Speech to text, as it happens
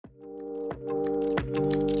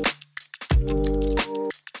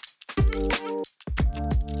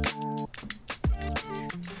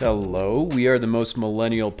Hello, we are the Most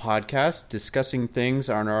Millennial Podcast, discussing things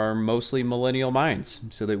on our mostly millennial minds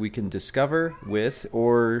so that we can discover with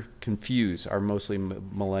or confuse our mostly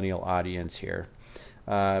millennial audience here.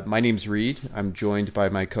 My name's Reed. I'm joined by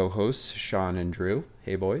my co-hosts, Sean and Drew.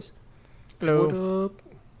 Hey, boys. Hello. What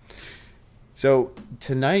up? So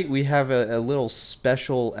tonight we have a little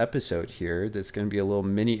special episode here that's going to be a little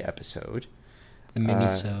mini episode. The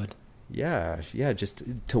mini-sode. Yeah, just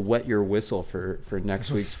to wet your whistle for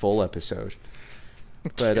next week's full episode.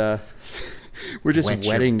 But we're just Wet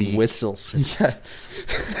your wetting beak. whistles. Yeah.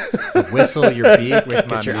 Whistle your beak, With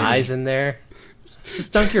my get your mini. eyes in there.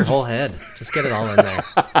 Just dunk your whole head. Just get it all in there.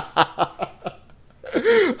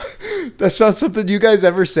 That's not something you guys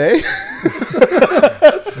ever say?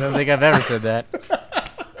 I don't think I've ever said that.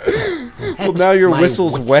 Well, now your my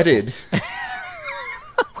whistle's whistle. wetted.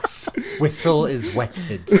 Whistle is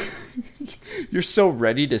wetted. You're so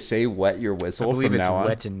ready to say wet your I whistle believe from it's now on.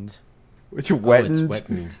 wettened. With your Oh, it's wettened,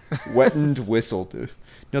 wettened. wettened whistle, dude.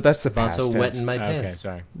 No, that's the I'm past also tense. wetting my Okay, pants.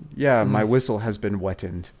 sorry. Yeah, my whistle has been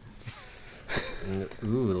wettened.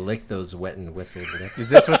 Ooh, lick those wettened whistle lips. Is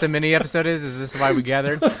this what the mini episode is? Is this why we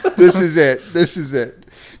gathered? This is it.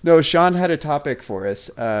 No, Sean had a topic for us,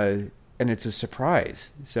 and it's a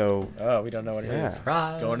surprise. So, Oh, we don't know what it Yeah. is.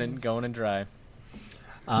 Surprise. Going and dry.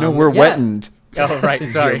 no, we're yeah. wettened. Oh, right.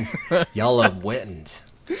 Sorry. Y'all are wettened.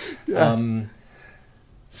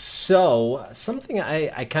 So something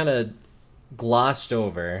I kind of glossed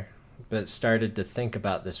over, but started to think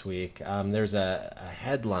about this week. There's a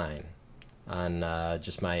headline on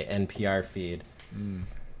just my NPR feed.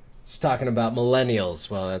 It's talking about millennials.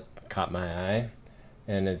 Well, that caught my eye.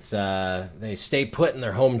 And it's they stay put in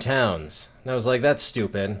their hometowns. And I was like, that's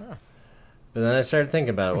stupid. But then I started thinking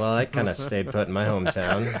about it. Well, I kind of stayed put in my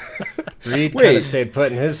hometown. Reed kind Wait. of stayed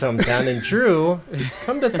put in his hometown. And Drew,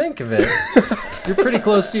 come to think of it, you're pretty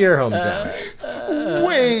close to your hometown.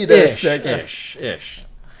 Wait a Ish, second. ish.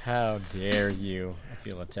 How dare you? I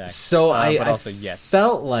feel attacked. So but I also, yes.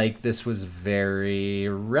 felt like this was very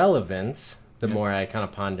relevant the more I kind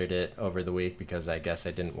of pondered it over the week, because I guess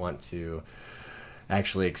I didn't want to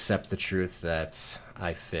actually accept the truth that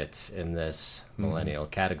I fit in this millennial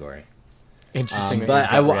category. Interesting. but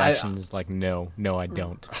But I w- I- reaction is like, no, I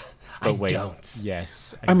don't. I But wait, don't.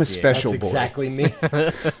 yes, I I'm a did. special That's boy. exactly me.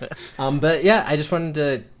 But yeah, I just wanted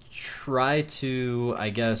to try to, I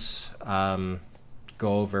guess, go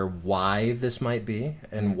over why this might be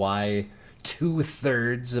and why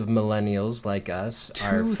 2/3 of millennials like us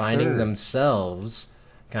are finding 2/3. themselves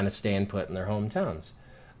kind of staying put in their hometowns.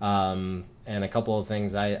 And a couple of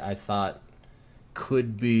things I thought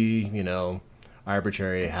could be,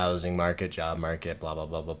 arbitrary housing market, job market, blah, blah,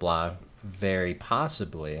 blah, blah, blah. Very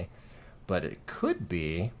possibly. But it could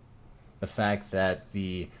be the fact that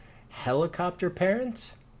the helicopter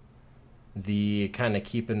parent, the kind of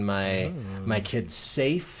keeping my kid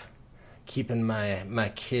safe, keeping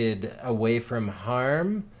my kid away from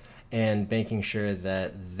harm, and making sure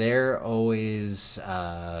that they're always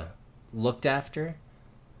looked after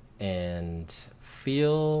and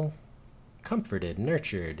feel comforted,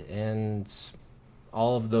 nurtured, and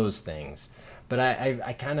all of those things. But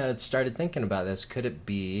I kind of started thinking about this. Could it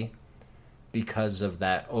be because of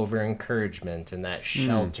that over-encouragement and that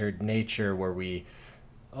sheltered nature where we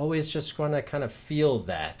always just want to kind of feel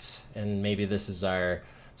that? And maybe this is our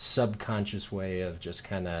subconscious way of just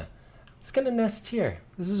kind of, it's going to nest here.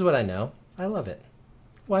 This is what I know. I love it.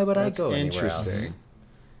 Why would That's I go anywhere else? interesting.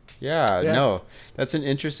 Yeah, Yeah. no, that's an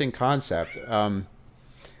interesting concept.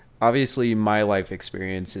 Obviously, my life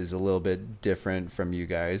experience is a little bit different from you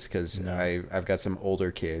guys because I've got some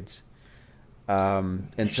older kids, and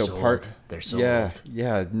They're so so part old. They're so yeah, old.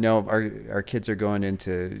 yeah. No, our kids are going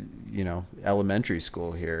into elementary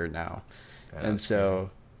school here now, and that's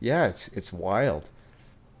so yeah, it's wild.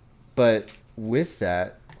 But with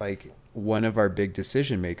that, like, one of our big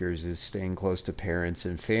decision makers is staying close to parents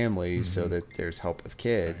and family so that there's help with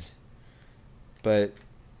kids. But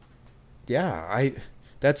yeah,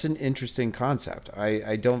 that's an interesting concept.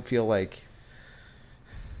 I don't feel like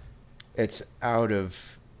it's out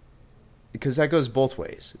of, because that goes both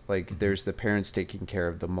ways. Like, there's the parents taking care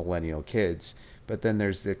of the millennial kids, but then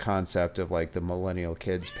there's the concept of like the millennial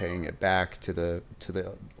kids paying it back to the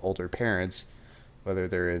older parents, whether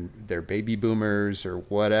they're baby boomers or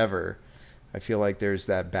whatever. I feel like there's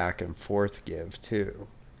that back and forth give too.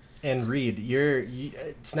 And Reed,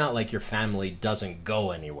 it's not like your family doesn't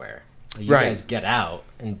go anywhere. You Right. guys get out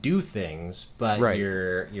and do things, but Right.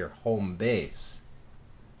 your home base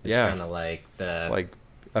is Yeah. kind of like the Like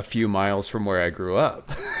a few miles from where I grew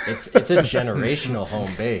up. It's a generational home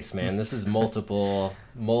base, man. This is multiple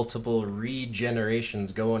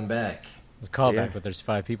regenerations going back. It's a callback, Yeah. but there's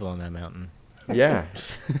 5 people on that mountain. Yeah.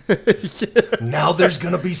 Now there's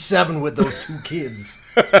gonna be 7 with those 2 kids.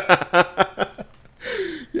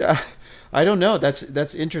 Yeah. I don't know.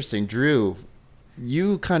 That's interesting. Drew,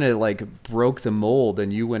 you kind of like broke the mold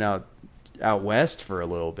and you went out west for a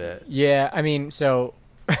little bit. Yeah, I mean, so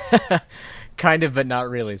kind of, but not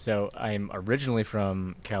really. So I'm originally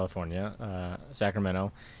from California,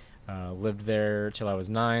 Sacramento. Lived there till I was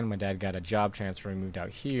 9. My dad got a job transfer and moved out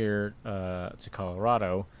here to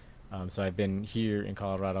Colorado. So I've been here in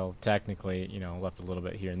Colorado, technically, left a little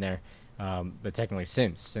bit here and there, but technically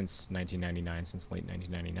since 1999, since late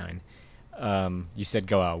 1999. You said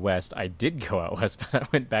go out west. I did go out west, but I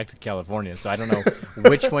went back to California. So I don't know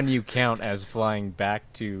which one you count as flying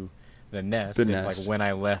back to the nest. The If, nest. like when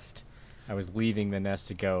I left, I was leaving the nest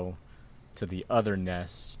to go to the other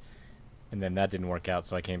nest, and then that didn't work out,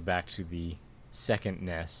 so I came back to the second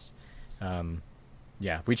nest.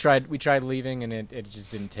 Yeah, we tried leaving, and it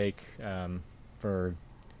just didn't take for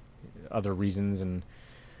other reasons. And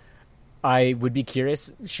I would be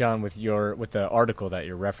curious, Sean, with the article that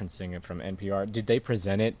you're referencing from NPR. Did they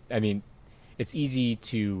present it? I mean, it's easy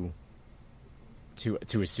to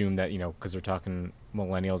assume that because they're talking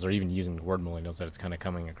millennials or even using the word millennials, that it's kind of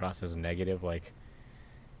coming across as a negative. Like,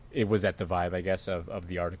 it was that the vibe, I guess, of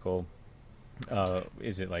the article.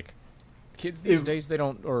 Is it like kids these days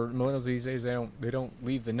or millennials these days they don't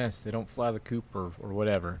leave the nest, they don't fly the coop or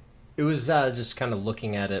whatever? It was just kind of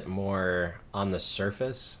looking at it more on the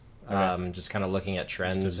surface. Okay. Just kind of looking at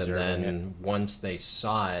trends, Just and observing then once they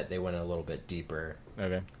saw it, they went a little bit deeper,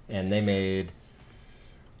 Okay. and they made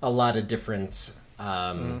a lot of different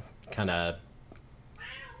kind of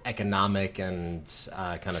economic and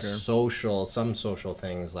kind of Sure. some social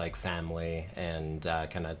things like family and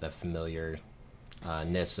kind of the familiarness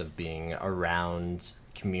of being around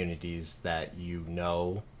communities that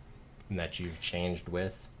and that you've changed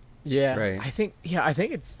with. Yeah, Right. I think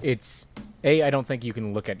it's I don't think you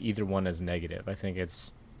can look at either one as negative. I think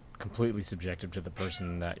it's completely subjective to the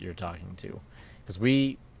person that you're talking to. Because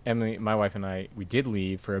Emily, my wife and I, we did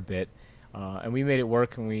leave for a bit, and we made it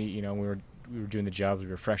work. And we were doing the jobs. We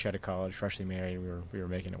were fresh out of college, freshly married. We were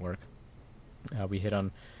making it work. We hit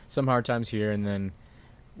on some hard times here, and then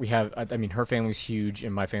we have. I mean, her family's huge,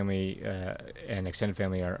 and my family and extended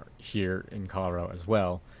family are here in Colorado as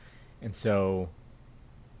well, and so.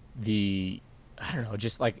 I don't know,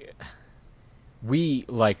 just like we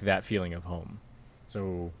like that feeling of home.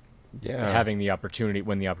 So Yeah. having the opportunity,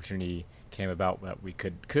 when the opportunity came about that we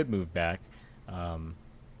could move back,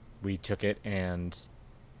 we took it. And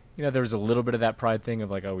there was a little bit of that pride thing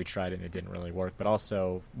of like, oh, we tried it and it didn't really work, but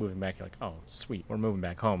also moving back, you're like, oh sweet, we're moving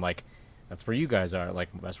back home. Like, that's where you guys are, like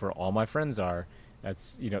that's where all my friends are.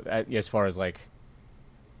 That's as far as like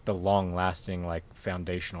the long lasting, like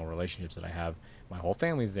foundational relationships that I have, my whole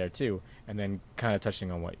family's there too. And then kind of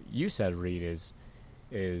touching on what you said, Reed, is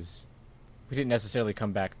we didn't necessarily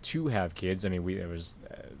come back to have kids. I mean, there was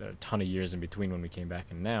a ton of years in between when we came back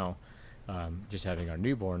and now, just having our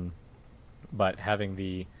newborn, but having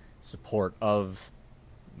the support of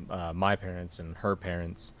my parents and her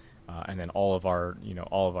parents, and then all of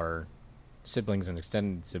our siblings and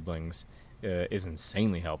extended siblings, is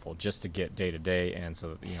insanely helpful just to get day to day, and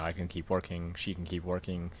so that, I can keep working, she can keep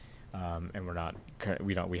working, and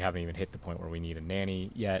we haven't even hit the point where we need a nanny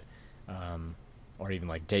yet, or even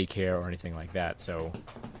like daycare or anything like that. So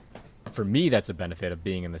for me, that's a benefit of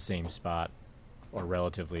being in the same spot, or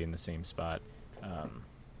relatively in the same spot.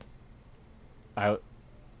 I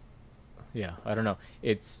don't know.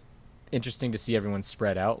 It's interesting to see everyone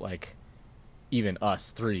spread out. Like, even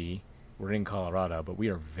us three, we're in Colorado, but we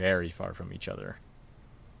are very far from each other.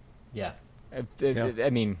 Yeah. I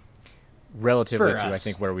mean, relatively For to, I us.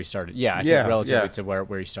 think, where we started. Yeah, I Yeah, think relatively yeah. to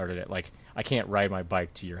where you started it. Like, I can't ride my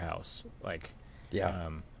bike to your house. Like, Yeah.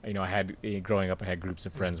 I had, growing up, I had groups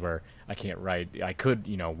of friends where I can't ride. I could,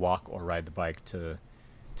 walk or ride the bike to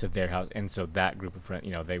their house. And so that group of friends,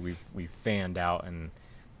 we fanned out. And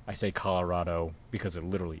I say Colorado because it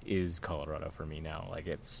literally is Colorado for me now. Like,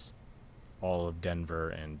 it's all of Denver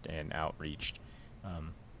and outreached.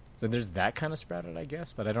 So there's that kind of spread out, I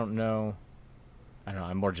guess, but I don't know.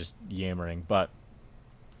 I'm more just yammering, but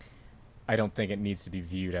I don't think it needs to be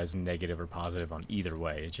viewed as negative or positive on either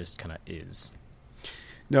way. It just kind of is.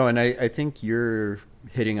 No, and I think you're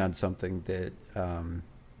hitting on something that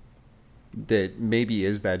that maybe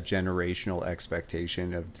is that generational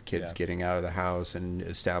expectation of the kids Yeah. getting out of the house and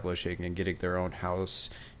establishing and getting their own house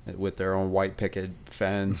with their own white picket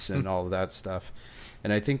fence and all of that stuff.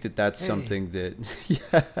 And I think that that's something that,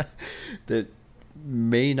 yeah, that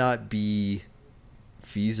may not be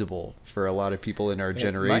feasible for a lot of people in our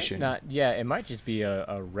generation. It might just be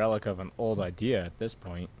a relic of an old idea at this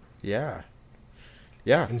point. Yeah.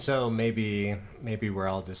 Yeah. And so maybe we're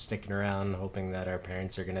all just sticking around hoping that our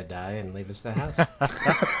parents are going to die and leave us the house.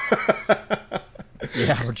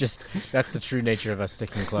 Yeah, that's the true nature of us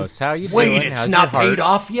sticking close. How you Wait, doing? it's How's not your heart? paid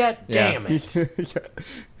off yet? Yeah. Damn it. Yeah.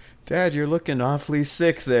 Dad, you're looking awfully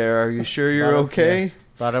sick there. Are you sure you're Brought okay?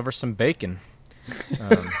 Brought over some bacon.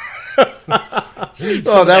 Oh,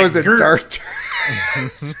 that was a dark turn.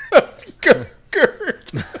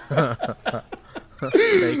 Gert.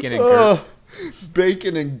 Bacon and Gert.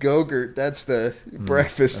 Bacon and Go-Gurt. That's the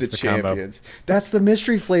breakfast that's of the combo. champions. That's the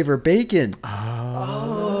mystery flavor, bacon.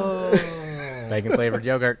 Bacon flavored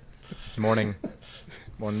yogurt. It's morning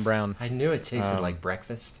brown. I knew it tasted like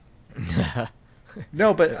breakfast.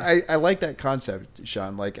 No, but I like that concept,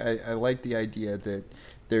 Sean. Like, I like the idea that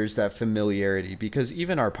there's that familiarity, because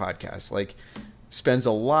even our podcast, like, spends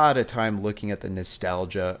a lot of time looking at the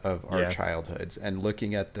nostalgia of our childhoods and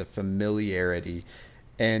looking at the familiarity.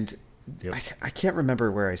 And I can't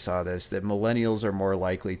remember where I saw this, that millennials are more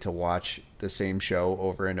likely to watch the same show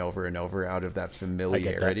over and over and over out of that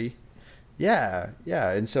familiarity. Yeah.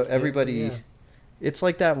 And so everybody, it's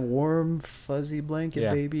like that warm, fuzzy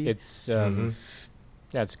blanket, baby. It's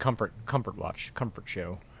it's a comfort watch, comfort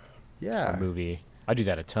show. Yeah. Or movie. I do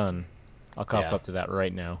that a ton. I'll cop up to that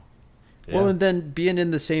right now. Well, and then being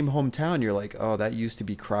in the same hometown, you're like, oh, that used to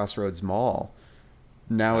be Crossroads Mall.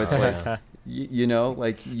 Now it's like, you know,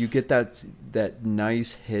 like you get that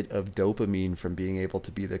nice hit of dopamine from being able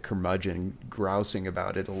to be the curmudgeon grousing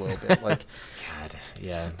about it a little bit. Like, God,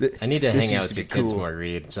 yeah. I need to hang out with your kids more,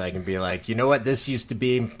 Reed, so I can be like, you know what, this used to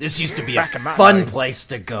be a fun place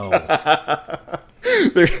to go.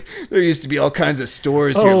 there used to be all kinds of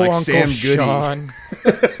stores here, like Uncle Sam Goody. Sean.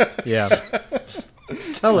 Yeah.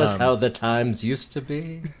 Tell us how the times used to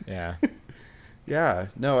be. Yeah. Yeah,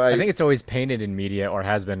 no, I think it's always painted in media, or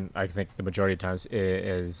has been, I think the majority of times,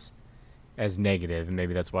 as negative, and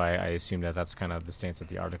maybe that's why I assumed that's kind of the stance that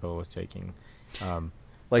the article was taking.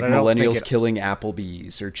 like millennials killing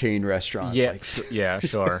Applebee's or chain restaurants. Yeah, like. yeah,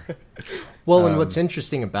 sure. Well, and what's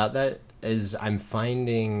interesting about that is I'm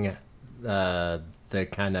finding the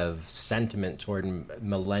kind of sentiment toward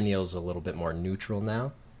millennials a little bit more neutral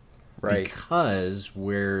now. Right. Because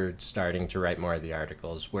we're starting to write more of the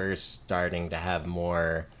articles. We're starting to have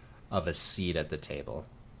more of a seat at the table.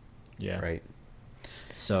 Yeah. Right.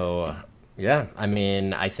 So, yeah, I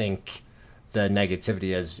mean, I think the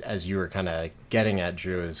negativity, as you were kind of getting at,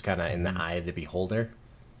 Drew, is kind of in the eye of the beholder.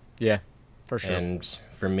 Yeah, for sure. And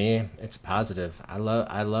for me, it's positive. I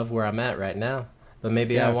love where I'm at right now. But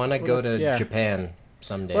maybe I want to go to Japan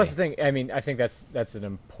someday. Well, that's the thing. I mean, I think that's an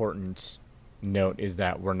important note, is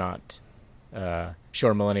that we're not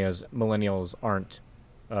sure millennials aren't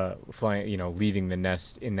flying, leaving the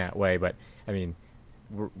nest in that way, but I mean,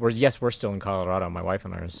 we're still in Colorado. My wife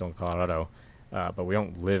and I are still in Colorado, but we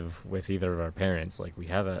don't live with either of our parents. Like, we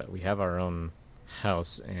have our own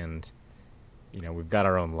house, and we've got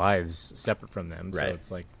our own lives separate from them. So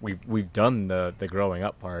it's like we've done the growing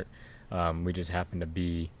up part. We just happen to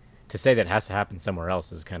say that has to happen somewhere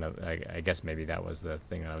else is kind of, I guess maybe that was the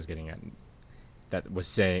thing that I was getting at, that was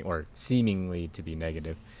saying, or seemingly to be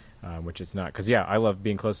negative, which it's not. Because, I love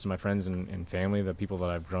being close to my friends and family, the people that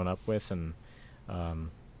I've grown up with. And, I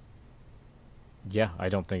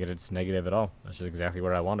don't think it's negative at all. That's just exactly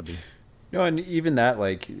where I want to be. No, and even that,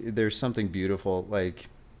 like, there's something beautiful, like,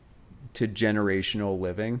 to generational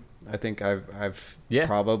living. I think I've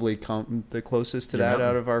probably come the closest to that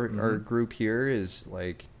out of our group here, is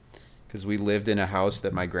like, because we lived in a house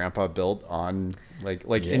that my grandpa built on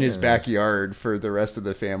like in his backyard for the rest of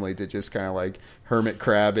the family to just kind of like hermit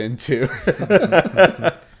crab into.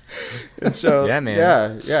 And so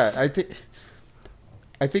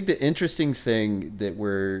I think the interesting thing that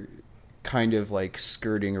we're kind of like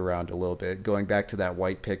skirting around a little bit, going back to that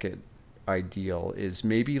white picket ideal, is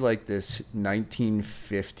maybe like this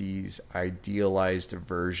 1950s idealized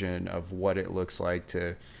version of what it looks like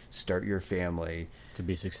to start your family, to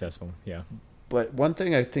be successful. But one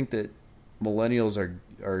thing I think that millennials are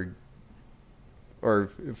or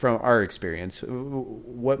from our experience,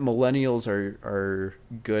 what millennials are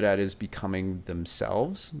good at is becoming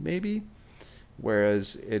themselves, maybe,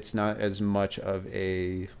 whereas it's not as much of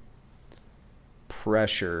a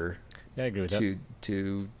pressure I agree with that.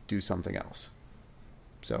 to do something else.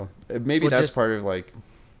 So maybe that's part of like,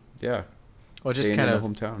 just kind of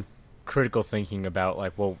hometown critical thinking about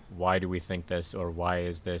like, well, why do we think this, or why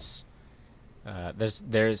is this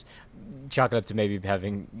There's chalk it up to maybe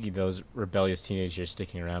having those rebellious teenagers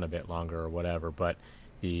sticking around a bit longer or whatever. But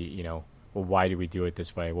well, why do we do it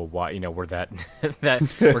this way? Well, why? We're that that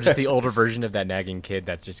we're just the older version of that nagging kid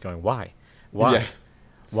that's just going, why, Yeah.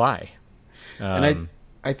 why? And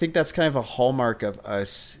I think that's kind of a hallmark of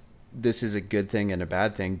us. This is a good thing and a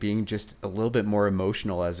bad thing, being just a little bit more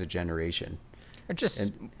emotional as a generation. Or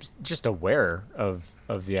just aware of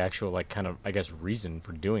the actual, like, kind of, I guess, reason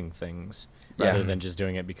for doing things rather Yeah. than just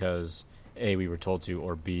doing it because A, we were told to,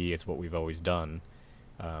 or B, it's what we've always done.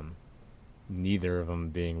 Neither of them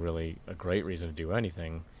being really a great reason to do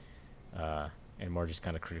anything, and more just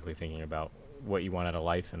kind of critically thinking about what you want out of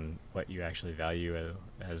life and what you actually value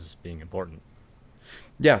as being important.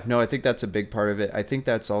 Yeah, no, I think that's a big part of it. I think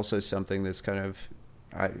that's also something that's kind of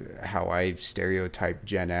how I stereotype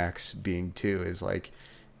Gen X being too, is like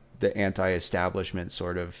the anti-establishment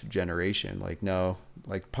sort of generation. Like, no,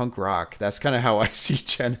 like punk rock. That's kind of how I see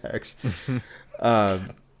Gen X. Yeah,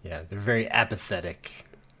 they're very apathetic.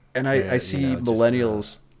 And I see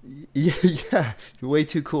millennials. Yeah, way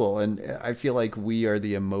too cool. And I feel like we are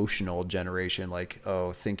the emotional generation. Like,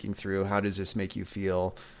 thinking through, how does this make you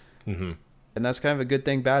feel? Mm-hmm. And that's kind of a good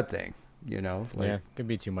thing, bad thing, Yeah, could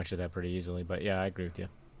be too much of that pretty easily, but yeah, I agree with you.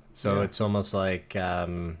 So Yeah. it's almost like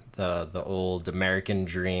the old American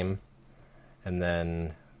dream, and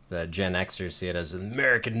then the Gen Xers see it as an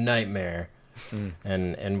American nightmare,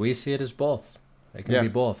 and we see it as both. It can Yeah. be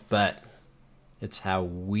both, but it's how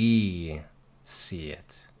we see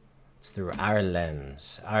it. It's through our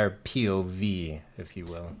lens, our POV, if you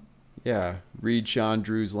will. Yeah, read Sean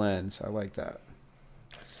Drew's lens. I like that.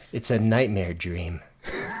 It's a nightmare dream.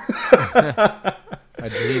 A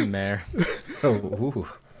dream there. Oh, ooh.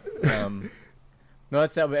 No,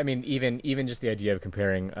 that's not. I mean, even just the idea of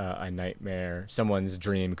comparing a nightmare, someone's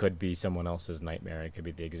dream could be someone else's nightmare. It could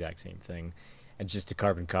be the exact same thing, and just to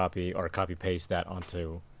carbon copy or copy paste that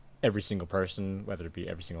onto every single person, whether it be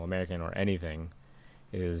every single American or anything,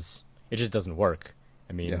 it just doesn't work.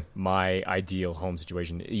 I mean, Yeah. my ideal home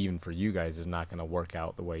situation, even for you guys, is not going to work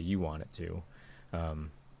out the way you want it to,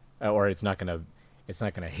 or it's not going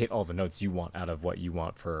to hit all the notes you want out of what you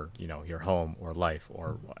want for your home or life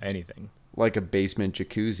or anything. Like a basement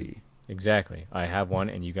jacuzzi. Exactly. I have one,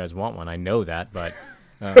 and you guys want one. I know that, but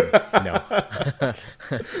no.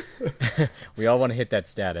 We all want to hit that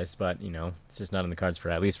status, but it's just not in the cards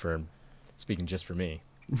for, at least for speaking just for me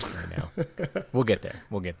right now. We'll get there.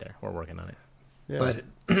 We're working on it. Yeah.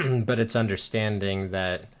 But it's understanding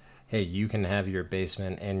that, hey, you can have your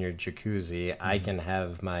basement and your jacuzzi. I can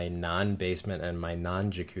have my non-basement and my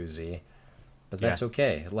non-jacuzzi, but that's Yeah.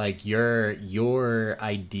 okay. Like your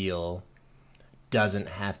ideal doesn't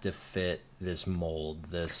have to fit this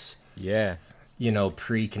mold, this Yeah.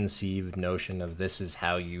 preconceived notion of this is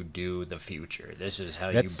how you do the future. This is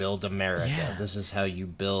how That's- you build America. yeah. This is how you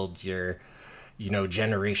build your,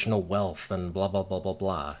 generational wealth and blah blah blah blah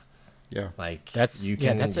blah. Yeah. Like That's- you yeah,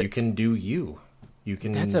 can that's a- you can do you. You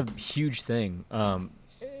can. That's a huge thing. And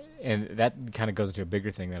that kind of goes into a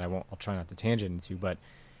bigger thing that I'll try not to tangent into, but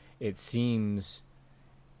it seems,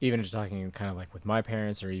 even just talking kind of like with my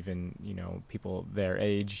parents or even, people their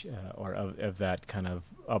age or of that kind of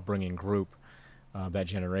upbringing group, that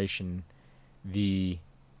generation, the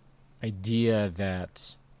idea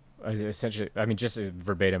that essentially, I mean, just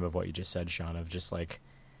verbatim of what you just said, Sean, of just like,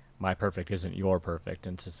 my perfect isn't your perfect,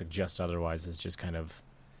 and to suggest otherwise is just kind of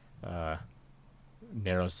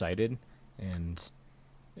narrow-sighted, and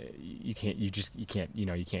you can't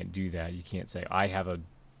do that. You can't say, I have a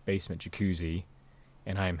basement jacuzzi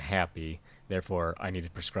and I'm happy, therefore I need to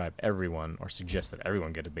prescribe everyone or suggest that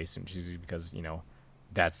everyone get a basement jacuzzi because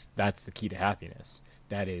that's the key to happiness.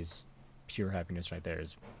 That is pure happiness right there,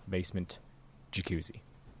 is basement jacuzzi.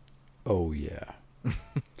 Oh, yeah.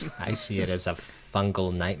 I see it as a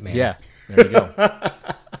fungal nightmare. Yeah, there you go.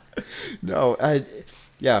 No,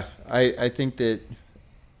 I think that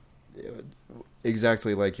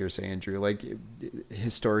exactly like you're saying, Drew, like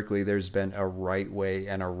historically there's been a right way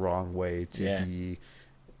and a wrong way to be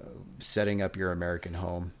setting up your American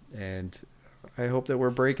home. And I hope that we're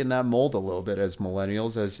breaking that mold a little bit as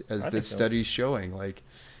millennials, as this study's showing, like,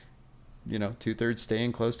 2/3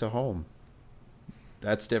 staying close to home.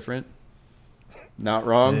 That's different. Not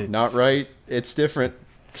wrong, not right. It's different.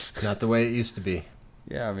 It's not the way it used to be.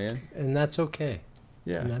 Yeah, man. And that's okay.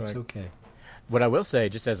 Yeah. And that's right. okay. What I will say,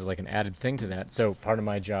 just as like an added thing to that, so part of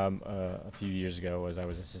my job a few years ago was I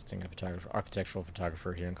was assisting a architectural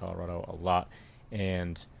photographer here in Colorado a lot,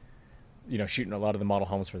 and shooting a lot of the model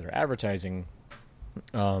homes for their advertising.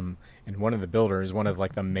 And one of the builders, one of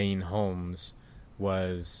like the main homes,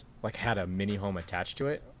 was like had a mini home attached to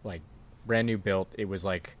it, like brand new built. It was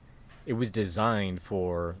designed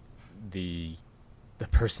for the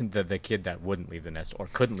person, the kid that wouldn't leave the nest or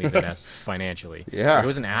couldn't leave the nest financially. Yeah. Like, it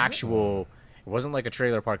was an actual. It wasn't like a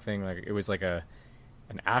trailer park thing. Like, it was like an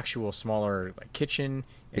actual smaller like kitchen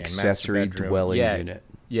and accessory master bedroom. dwelling unit.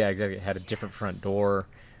 Yeah, exactly. It had a different front door.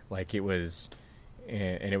 Like, it was,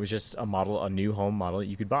 and it was just a new home model that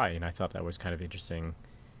you could buy. And I thought that was kind of interesting.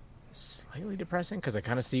 Slightly depressing because I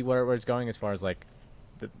kind of see where it's going as far as like,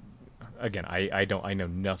 again, I know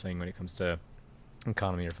nothing when it comes to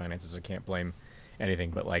economy or finances. I can't blame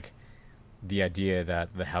anything, but like the idea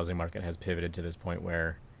that the housing market has pivoted to this point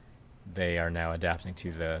where they are now adapting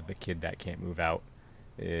to the kid that can't move out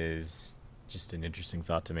is just an interesting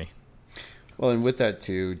thought to me. Well, and with that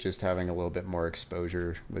too, just having a little bit more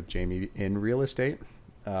exposure with Jamie in real estate.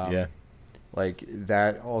 Like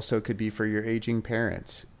that also could be for your aging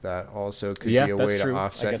parents. That also could be a way to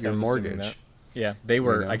offset your mortgage. Yeah, they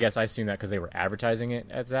were. I guess I assume that because they were advertising it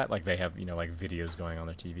as that. Like they have, like videos going on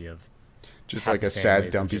their TV of just like a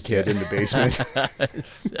sad, dumpy kid in the basement.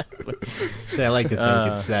 Exactly. See, I like to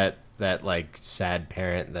think it's that like sad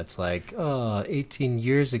parent that's like, 18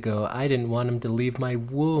 years ago, I didn't want him to leave my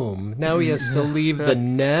womb. Now he has to leave the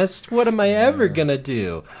nest. What am I ever going to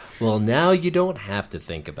do? Well, now you don't have to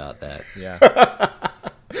think about that. Yeah.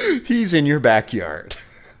 He's in your backyard.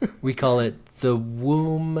 We call it the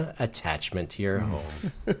womb attachment to your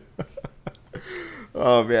home.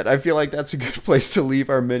 Oh, man. I feel like that's a good place to leave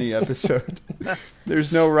our mini episode. There's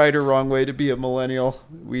no right or wrong way to be a millennial.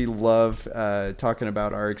 We love talking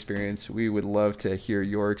about our experience. We would love to hear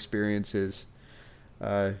your experiences.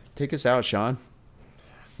 Take us out, Sean.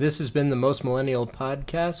 This has been the Most Millennial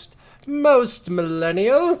Podcast. Most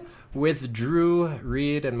Millennial with Drew,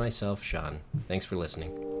 Reed, and myself, Sean. Thanks for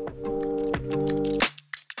listening.